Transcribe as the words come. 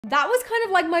That was kind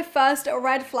of like my first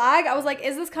red flag. I was like,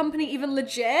 is this company even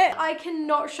legit? I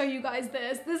cannot show you guys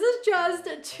this. This is just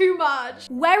too much.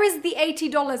 Where is the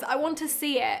 $80? I want to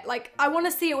see it. Like, I want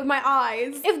to see it with my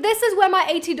eyes. If this is where my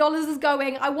 $80 is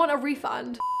going, I want a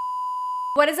refund.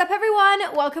 What is up,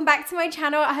 everyone? Welcome back to my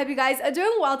channel. I hope you guys are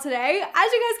doing well today.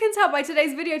 As you guys can tell by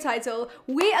today's video title,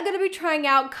 we are going to be trying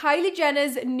out Kylie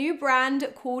Jenner's new brand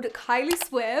called Kylie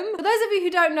Swim. For those of you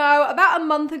who don't know, about a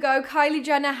month ago, Kylie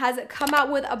Jenner has come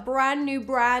out with a brand new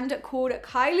brand called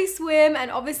Kylie Swim, and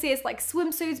obviously it's like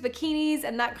swimsuits, bikinis,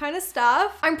 and that kind of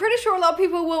stuff. I'm pretty sure a lot of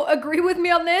people will agree with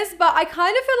me on this, but I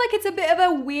kind of feel like it's a bit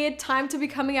of a weird time to be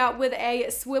coming out with a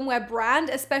swimwear brand,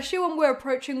 especially when we're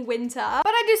approaching winter.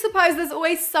 But I do suppose there's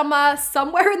always summer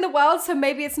somewhere in the world, so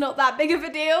maybe it's not that big of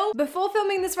a deal. Before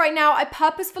filming this right now, I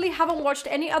purposefully haven't watched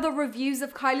any other reviews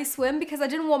of Kylie Swim because I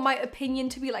didn't want my opinion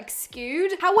to be like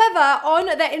skewed. However, on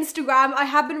their Instagram, I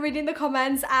have been reading the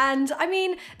comments, and I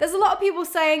mean, there's a lot of people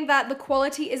saying that the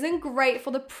quality isn't great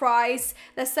for the price.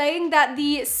 They're saying that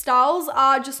the styles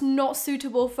are just not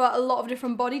suitable for a lot of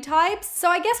different body types. So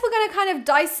I guess we're gonna kind of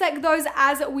dissect those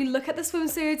as we look at the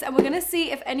swimsuits, and we're gonna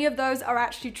see if any of those are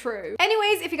actually true.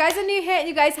 Anyways, if you guys are new here and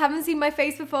you guys haven't seen my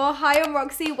face before, hi, I'm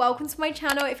Roxy. Welcome to my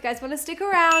channel. If you guys want to stick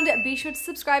around, be sure to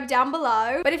subscribe down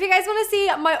below. But if you guys want to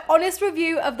see my honest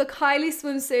review of the Kylie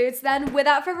swimsuits, then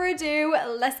without further ado,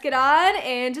 let's get on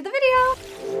into the video.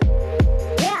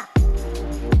 Yeah.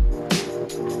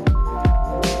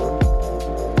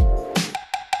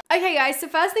 Okay guys, so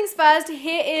first things first,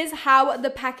 here is how the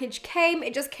package came.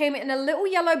 It just came in a little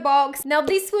yellow box. Now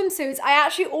these swimsuits, I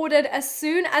actually ordered as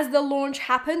soon as the launch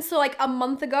happened, so like a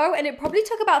month ago, and it probably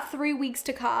took about 3 weeks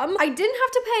to come. I didn't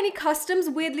have to pay any customs,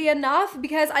 weirdly enough,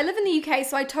 because I live in the UK,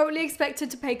 so I totally expected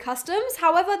to pay customs.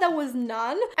 However, there was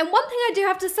none. And one thing I do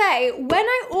have to say, when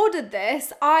I ordered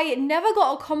this, I never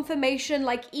got a confirmation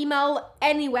like email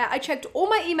anywhere. I checked all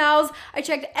my emails, I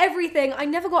checked everything, I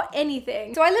never got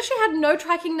anything. So I literally had no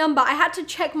tracking number. I had to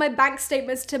check my bank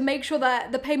statements to make sure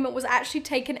that the payment was actually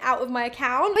taken out of my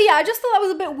account. But yeah, I just thought that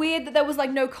was a bit weird that there was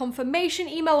like no confirmation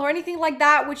email or anything like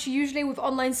that, which usually with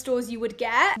online stores you would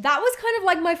get. That was kind of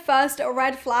like my first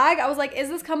red flag. I was like, is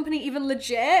this company even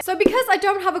legit? So because I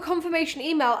don't have a confirmation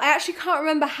email, I actually can't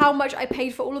remember how much I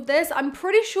paid for all of this. I'm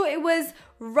pretty sure it was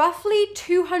roughly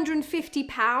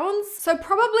 £250, so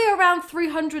probably around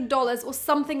 $300 or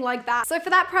something like that. So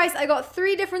for that price, I got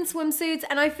 3 different swimsuits,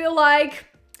 and I feel like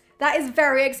that is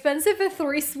very expensive for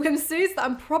 3 swimsuits that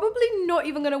I'm probably not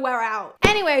even gonna wear out.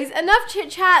 Anyways, enough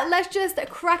chit chat. Let's just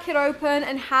crack it open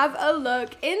and have a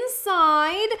look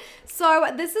inside. So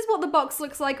this is what the box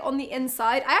looks like on the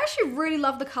inside. I actually really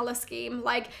love the color scheme.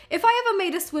 Like, if I ever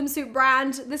made a swimsuit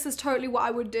brand, this is totally what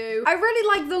I would do. I really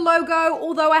like the logo,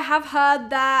 although I have heard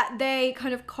that they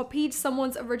kind of copied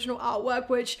someone's original artwork,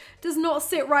 which does not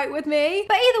sit right with me.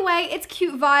 But either way, it's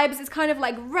cute vibes. It's kind of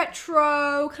like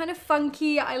retro, kind of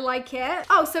funky. I like it.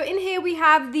 Oh, so in here we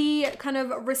have the kind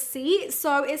of receipt.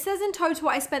 So it says in total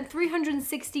I spent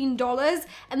 $316,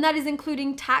 and that is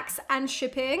including tax and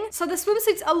shipping. So the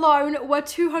swimsuits alone were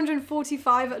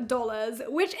 $245,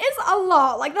 which is a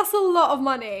lot. Like, that's a lot of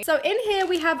money. So in here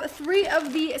we have 3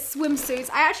 of the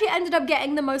swimsuits. I actually ended up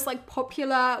getting the most like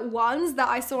popular ones that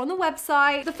I saw on the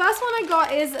website. The first one I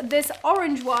got is this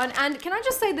orange one, and can I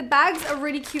just say the bags are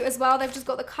really cute as well. They've just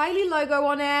got the Kylie logo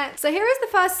on it. So here is the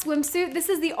first swimsuit. This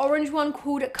is the orange one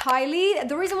called Kylie.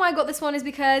 The reason why I got this one is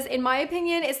because, in my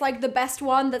opinion, it's like the best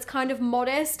one that's kind of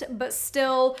modest but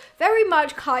still very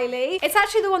much Kylie. It's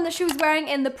actually the one that she was wearing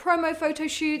in the promo photo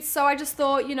shoots, so I just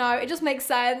thought, you know, it just makes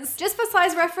sense. Just for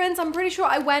size reference, I'm pretty sure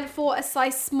I went for a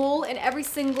size small in every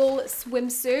single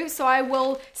swimsuit, so I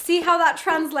will see how that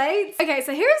translates. Okay,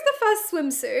 so here is the first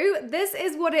swimsuit. This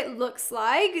is what it looks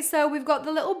like. So we've got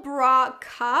the little bra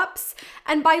cups,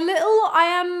 and by little I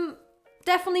am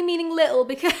definitely meaning little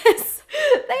because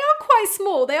they are quite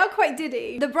small, they are quite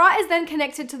diddy. The bra is then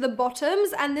connected to the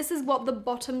bottoms, and this is what the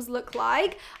bottoms look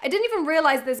like. I didn't even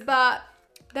realize this, but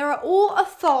they're all a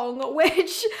thong,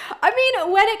 which, I mean,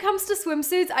 when it comes to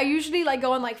swimsuits, I usually like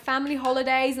go on like family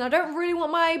holidays, and I don't really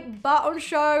want my butt on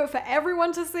show for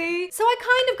everyone to see. So I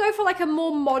kind of go for like a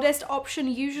more modest option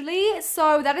usually.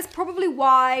 So that is probably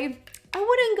why I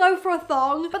wouldn't go for a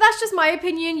thong, but that's just my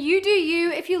opinion. You do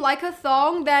you. If you like a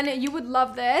thong, then you would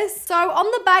love this. So on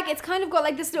the back, it's kind of got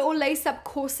like this little lace-up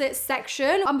corset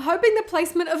section. I'm hoping the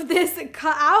placement of this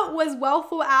cutout was well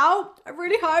thought out. I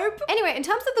really hope. Anyway, in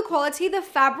terms of the quality, the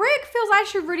fabric feels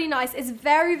actually really nice. It's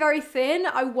very, very thin,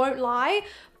 I won't lie.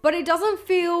 but it doesn't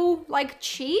feel like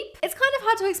cheap. It's kind of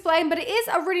hard to explain, but it is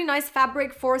a really nice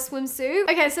fabric for a swimsuit.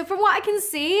 Okay, so from what I can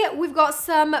see, we've got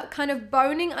some kind of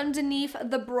boning underneath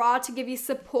the bra to give you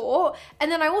support.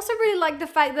 And then I also really like the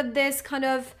fact that this kind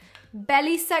of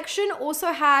belly section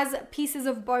also has pieces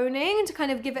of boning to kind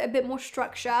of give it a bit more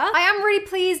structure. I am really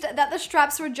pleased that the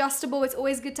straps are adjustable. It's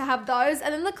always good to have those.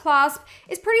 And then the clasp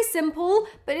is pretty simple,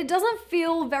 but it doesn't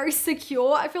feel very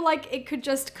secure. I feel like it could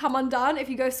just come undone if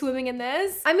you go swimming in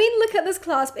this. I mean, look at this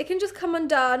clasp. It can just come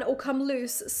undone or come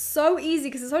loose so easy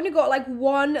because it's only got like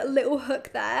one little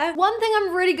hook there. One thing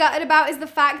I'm really gutted about is the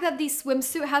fact that the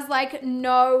swimsuit has like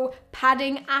no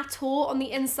padding at all on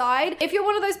the inside. If you're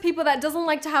one of those people that doesn't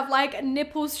like to have like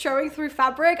nipples showing through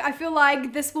fabric, I feel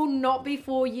like this will not be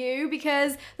for you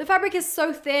because the fabric is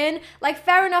so thin. Like,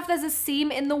 fair enough, there's a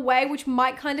seam in the way which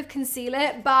might kind of conceal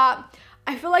it, but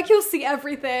I feel like you'll see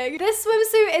everything. This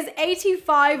swimsuit is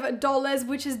 $85,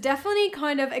 which is definitely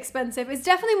kind of expensive. It's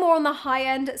definitely more on the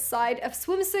high-end side of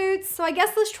swimsuits. So I guess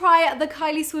let's try the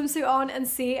Kylie swimsuit on and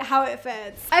see how it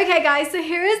fits. Okay guys, so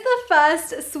here is the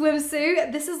first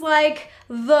swimsuit. This is like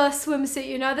the swimsuit,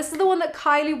 you know? This is the one that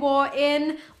Kylie wore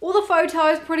in all the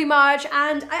photos pretty much,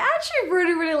 and I actually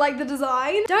really like the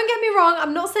design. Don't get me wrong,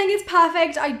 I'm not saying it's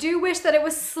perfect. I do wish that it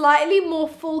was slightly more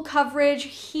full coverage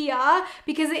here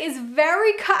because it is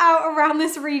very cut out around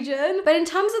this region. But in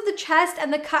terms of the chest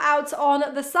and the cutouts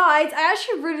on the sides, I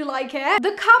actually really like it.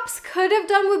 The cups could have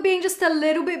done with being just a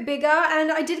little bit bigger,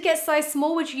 and I did get size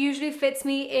small, which usually fits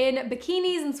me in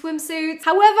bikinis and swimsuits.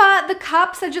 However, the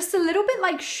cups are just a little bit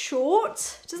like short.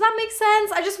 Does that make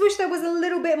sense? I just wish there was a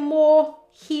little bit more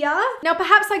here. Now,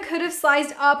 perhaps I could have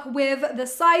sized up with the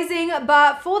sizing,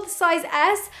 but for the size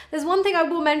S, there's one thing I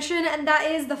will mention, and that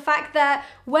is the fact that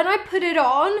when I put it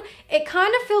on, it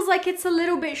kind of feels like it's a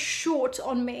little bit short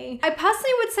on me. I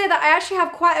personally would say that I actually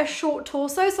have quite a short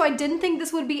torso, so I didn't think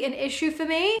this would be an issue for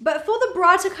me. But for the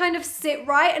bra to kind of sit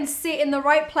right and sit in the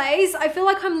right place, I feel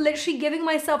like I'm literally giving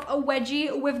myself a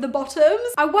wedgie with the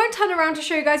bottoms. I won't turn around to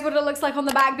show you guys what it looks like on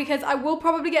the back because I will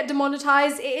probably get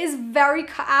demonetized. It is very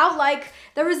cut out, like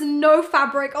there is no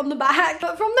fabric on the back.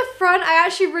 But from the front, I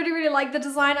actually really like the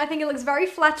design. I think it looks very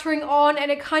flattering on,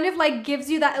 and it kind of like gives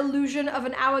you that illusion of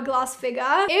an hourglass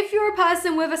figure. If you're a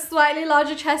person with a slightly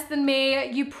larger chest than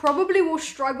me, you probably will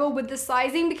struggle with the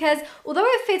sizing because although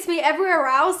it fits me everywhere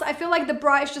else, I feel like the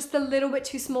bra is just a little bit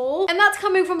too small. And that's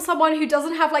coming from someone who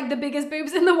doesn't have like the biggest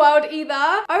boobs in the world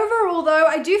either. Overall though,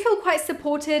 I do feel quite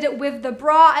supported with the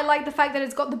bra. I like the fact that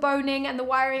it's got the boning and the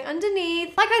wiring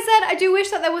underneath. Like I said, I do wish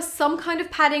that there was some kind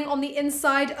of padding on the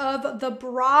inside of the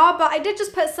bra, but I did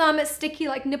just put some sticky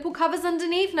like nipple covers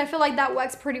underneath, and I feel like that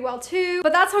works pretty well too.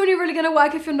 But that's only really gonna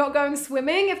work if you're not going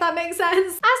swimming, if that makes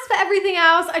sense. As for everything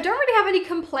else, I don't really have any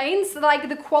complaints. Like,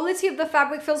 the quality of the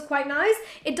fabric feels quite nice.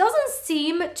 It doesn't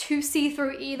seem too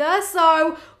see-through either,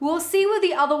 so we'll see with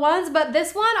the other ones, but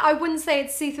this one, I wouldn't say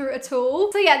it's see-through at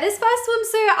all. So yeah, this first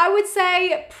swimsuit, I would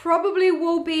say probably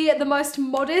will be the most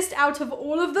modest out of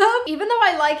all of them. Even though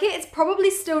I like it, it's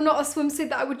probably still not a swimsuit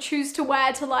that I would choose to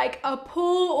wear to like a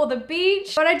pool or the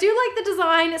beach, but I do like the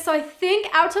design, so I think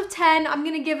out of 10, I'm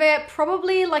gonna give it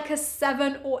probably like a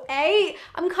 7 or 8.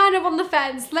 I'm kind of on the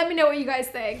fence. Let me know what you guys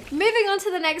think. Moving on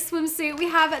to the next swimsuit, we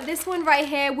have this one right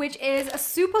here, which is a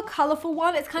super colorful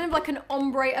one. It's kind of like an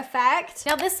ombre effect.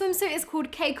 Now, this swimsuit is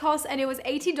called K-Cos and it was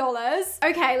 $80.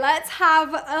 Okay, let's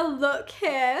have a look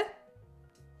here.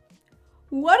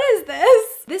 What is this?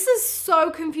 This is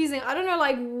so confusing. I don't know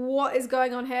like what is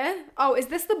going on here. Oh, is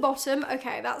this the bottom?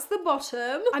 Okay, that's the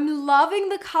bottom. I'm loving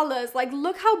the colors. Like,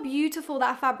 look how beautiful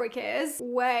that fabric is.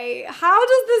 Wait, how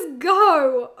does this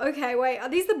go? Okay, wait, are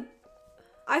these the...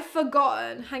 I've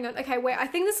forgotten. Hang on. Okay, wait. I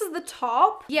think this is the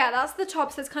top. Yeah, that's the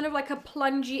top. So it's kind of like a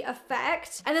plungy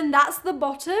effect. And then that's the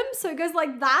bottom. So it goes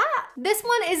like that. This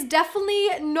one is definitely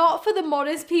not for the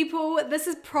modest people. This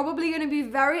is probably going to be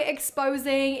very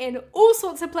exposing in all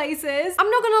sorts of places. I'm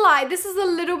not going to lie. This is a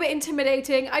little bit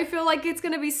intimidating. I feel like it's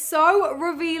going to be so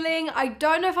revealing. I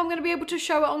don't know if I'm going to be able to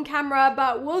show it on camera,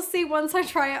 but we'll see once I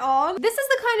try it on. This is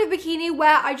the kind of bikini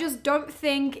where I just don't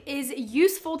think is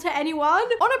useful to anyone.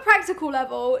 On a practical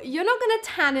level, you're not gonna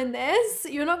tan in this.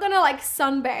 You're not gonna like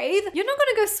sunbathe. You're not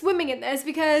gonna go swimming in this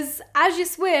because as you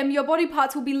swim, your body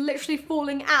parts will be literally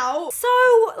falling out. So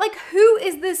like, who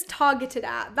is this targeted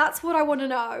at? That's what I wanna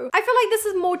know. I feel like this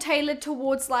is more tailored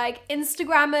towards like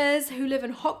Instagrammers who live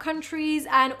in hot countries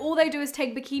and all they do is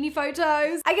take bikini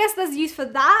photos. I guess there's use for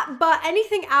that, but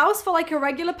anything else for like a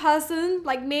regular person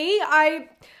like me,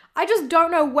 I just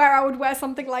don't know where I would wear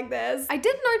something like this. I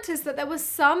did notice that there was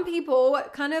some people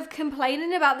kind of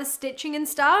complaining about the stitching and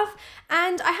stuff,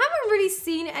 and I haven't really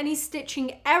seen any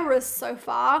stitching errors so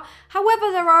far.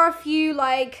 However, there are a few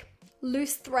like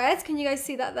loose threads. Can you guys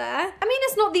see that there? I mean,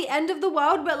 it's not the end of the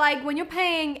world, but like when you're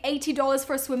paying $80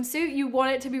 for a swimsuit, you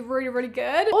want it to be really, really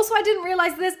good. Also, I didn't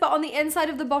realize this, but on the inside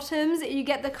of the bottoms, you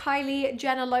get the Kylie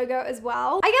Jenner logo as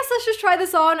well. I guess let's just try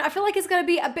this on. I feel like it's gonna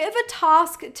be a bit of a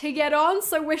task to get on,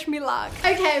 so wish me luck.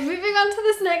 Okay, moving on to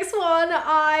this next one.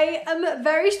 I am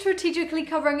very strategically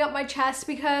covering up my chest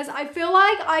because I feel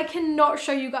like I cannot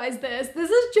show you guys this. This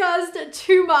is just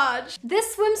too much.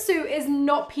 This swimsuit is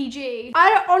not PG.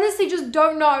 I honestly just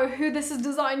don't know who this is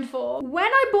designed for. When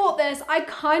I bought this, I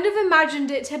kind of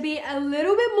imagined it to be a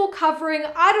little bit more covering.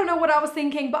 I don't know what I was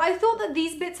thinking, but I thought that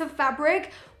these bits of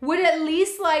fabric would at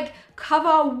least like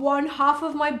cover one half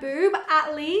of my boob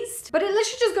at least, but it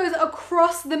literally just goes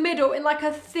across the middle in like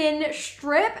a thin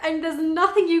strip, and there's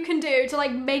nothing you can do to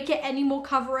like make it any more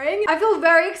covering. I feel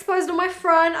very exposed on my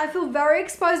front, I feel very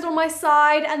exposed on my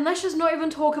side, and let's just not even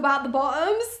talk about the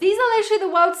bottoms. These are literally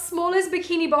the world's smallest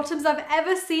bikini bottoms I've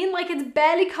ever seen. Like, it's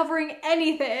barely covering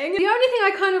anything. The only thing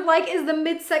I kind of like is the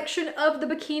midsection of the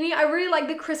bikini. I really like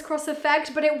the crisscross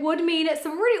effect, but it would mean it's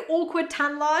some really awkward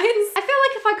tan lines. I feel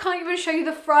like if I can't even show you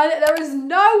the front, there is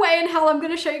no way in hell I'm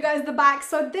gonna show you guys the back.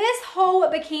 So this whole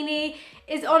bikini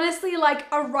is honestly like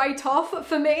a write-off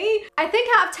for me. I think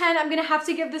out of 10, I'm gonna have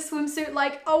to give this swimsuit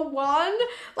like a 1.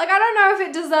 Like, I don't know if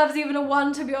it deserves even a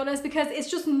 1, to be honest, because it's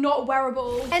just not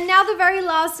wearable. And now the very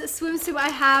last swimsuit I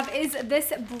have is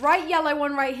this bright yellow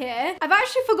one right here. I've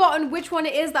actually forgotten which one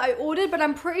it is that I ordered, but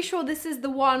I'm pretty sure this is the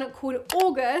one called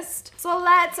August. So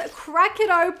let's crack it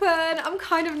open. I'm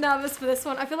kind of nervous for this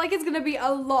one. I feel like it's gonna be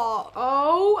a lot.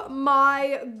 Oh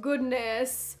my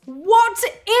goodness. What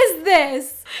is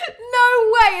this? No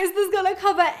way is this gonna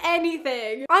cover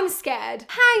anything. I'm scared.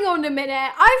 Hang on a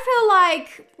minute. I feel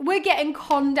like we're getting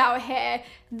conned out here.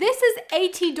 This is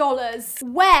 $80.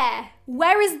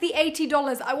 Where is the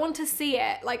 $80? I want to see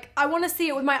it. Like, I want to see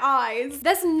it with my eyes.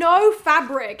 There's no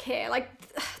fabric here. Like,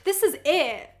 this is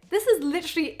it. This is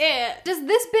literally it. Does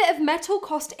this bit of metal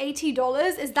cost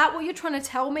 $80? Is that what you're trying to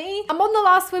tell me? I'm on the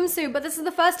last swimsuit, but this is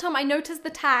the first time I noticed the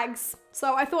tags,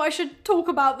 so I thought I should talk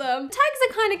about them. Tags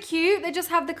are kind of cute. They just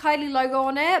have the Kylie logo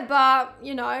on it, but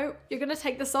you know, you're gonna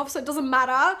take this off, so it doesn't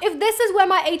matter. If this is where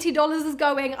my $80 is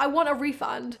going, I want a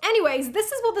refund. Anyways,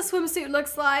 this is what the swimsuit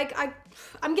looks like.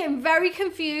 I'm getting very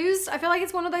confused. I feel like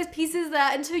it's one of those pieces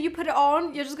that until you put it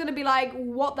on, you're just gonna be like,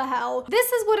 what the hell?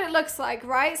 This is what it looks like,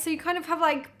 right? So you kind of have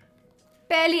like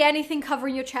barely anything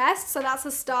covering your chest, so that's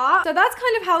a start. So that's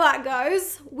kind of how that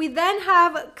goes. We then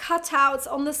have cutouts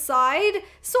on the side,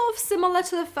 sort of similar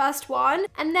to the first one,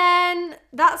 and then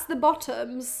that's the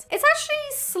bottoms. It's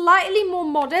actually slightly more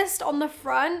modest on the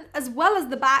front as well as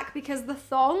the back because the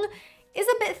thong is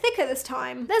a bit thicker this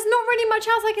time. There's not really much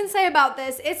else I can say about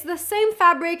this. It's the same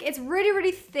fabric. It's really,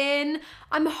 really thin.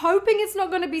 I'm hoping it's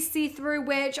not gonna be see-through,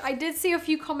 which I did see a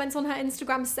few comments on her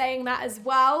Instagram saying that as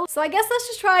well. So I guess let's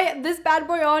just try this bad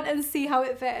boy on and see how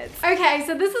it fits. Okay,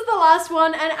 so this is the last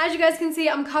one, and as you guys can see,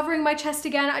 I'm covering my chest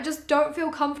again. I just don't feel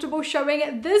comfortable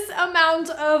showing this amount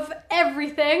of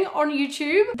everything on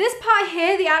YouTube. This part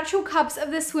here, the actual cups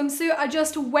of this swimsuit are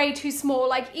just way too small.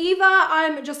 Like, either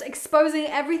I'm just exposing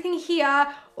everything here,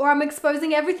 or I'm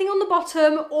exposing everything on the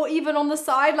bottom, or even on the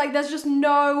side. Like, there's just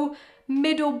no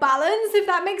middle balance, if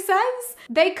that makes sense.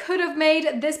 They could have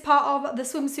made this part of the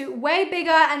swimsuit way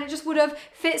bigger, and it just would have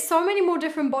fit so many more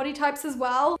different body types as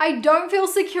well. I don't feel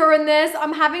secure in this.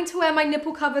 I'm having to wear my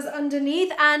nipple covers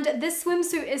underneath, and this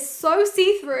swimsuit is so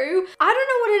see-through. I don't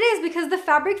know what it is because the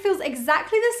fabric feels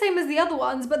exactly the same as the other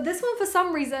ones, but this one for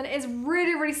some reason is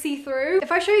really, really see-through.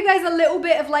 If I show you guys a little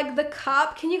bit of like the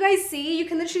cup, can you guys see? You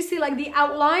can literally see like the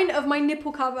outline of my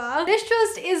nipple cover. This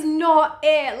just is not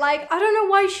it. Like, I don't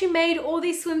know why she made all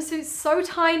these swimsuits so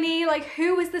tiny. Like,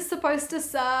 who is this supposed to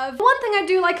serve? One thing I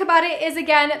do like about it is,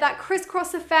 again, that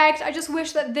crisscross effect. I just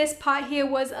wish that this part here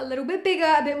was a little bit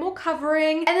bigger, a bit more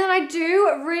covering. And then I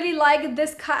do really like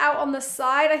this cutout on the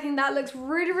side. I think that looks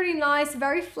really, really nice,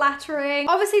 very flattering.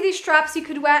 Obviously, these straps you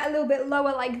could wear a little bit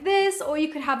lower like this, or you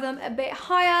could have them a bit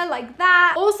higher like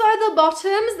that. Also, the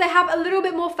bottoms, they have a little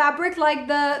bit more fabric. Like,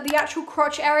 the actual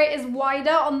crotch area is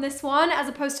wider on this one as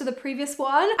opposed to the previous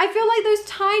one. I feel like those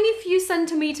tiny few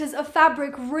centimeters of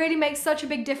fabric really makes such a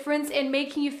big difference in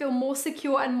making you feel more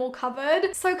secure and more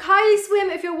covered. So Kylie Swim,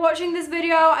 if you're watching this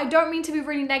video, I don't mean to be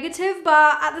really negative,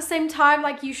 but at the same time,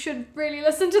 like, you should really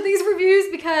listen to these reviews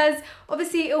because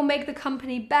obviously it'll make the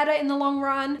company better in the long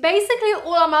run. Basically,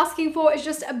 all I'm asking for is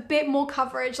just a bit more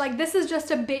coverage. Like, this is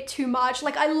just a bit too much.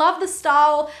 Like, I love the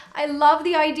style, I love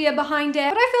the idea behind it,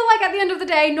 but I feel like at the end of the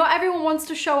day, not everyone wants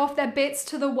to show off their bits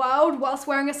to the world whilst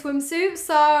wearing a swimsuit.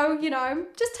 So, you know,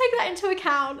 just take that into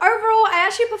account. Overall, I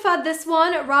actually prefer this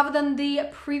one rather than the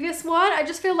previous one. I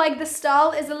just feel like the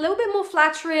style is a little bit more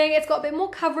flattering. It's got a bit more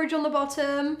coverage on the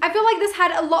bottom. I feel like this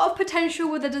had a lot of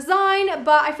potential with the design,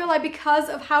 but I feel like because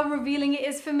of how revealing it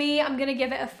is for me, I'm gonna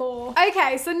give it a 4.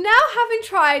 Okay, so now having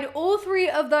tried all 3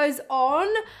 of those on,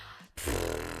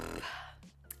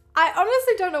 I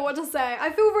honestly don't know what to say.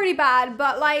 I feel really bad,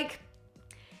 but like,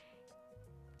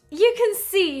 you can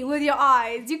see with your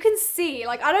eyes. You can see,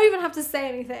 like, I don't even have to say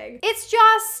anything. It's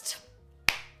just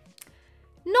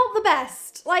not the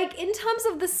best. Like, in terms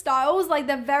of the styles, like,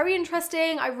 they're very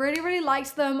interesting. I really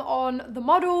liked them on the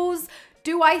models.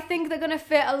 Do I think they're gonna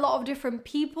fit a lot of different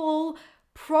people?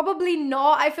 Probably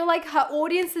not. I feel like her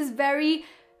audience is very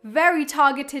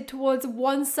targeted towards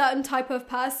one certain type of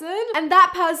person, and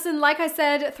that person, like I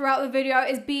said throughout the video,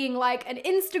 is being like an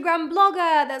Instagram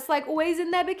blogger that's like always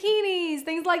in their bikinis,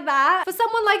 things like that. For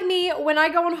someone like me, when I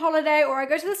go on holiday or I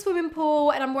go to the swimming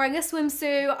pool and I'm wearing a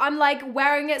swimsuit, I'm like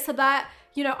wearing it so that,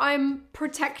 you know, I'm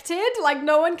protected, like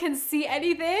no one can see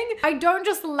anything. I don't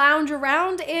just lounge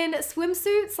around in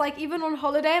swimsuits, like even on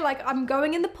holiday, like I'm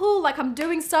going in the pool, like I'm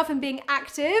doing stuff and being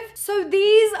active. So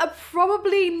these are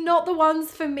probably not the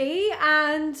ones for me,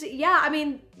 and yeah, I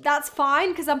mean, that's fine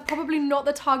because I'm probably not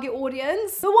the target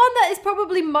audience. The one that is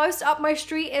probably most up my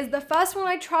street is the first one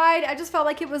I tried. I just felt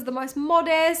like it was the most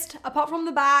modest, apart from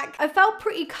the back. I felt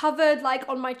pretty covered, like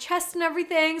on my chest and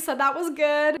everything, so that was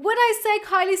good. Would I say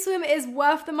Kylie Swim is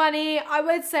worth the money? I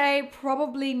would say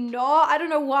probably not. I don't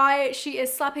know why she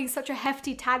is slapping such a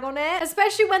hefty tag on it,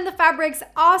 especially when the fabrics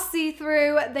are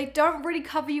see-through. They don't really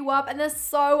cover you up and there's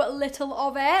so little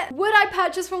of it. Would I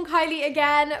purchase from Kylie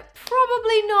again?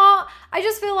 Probably not. I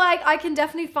just feel like I can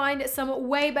definitely find some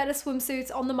way better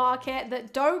swimsuits on the market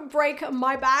that don't break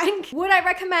my bank. Would I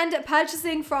recommend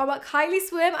purchasing from Kylie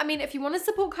Swim? I mean, if you want to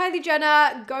support Kylie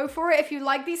Jenner, go for it. If you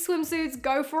like these swimsuits,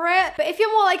 go for it. But if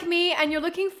you're more like me and you're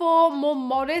looking for more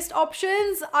modest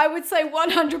options, I would say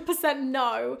 100%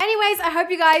 no. Anyways, I hope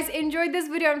you guys enjoyed this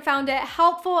video and found it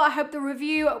helpful. I hope the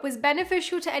review was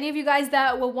beneficial to any of you guys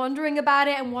that were wondering about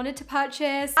it and wanted to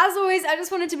purchase. As always, I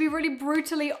just wanted to be really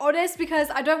brutally honest because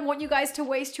I don't want you guys to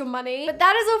waste your money. But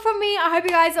that is all from me. I hope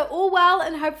you guys are all well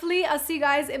and hopefully I'll see you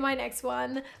guys in my next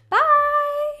one. Bye!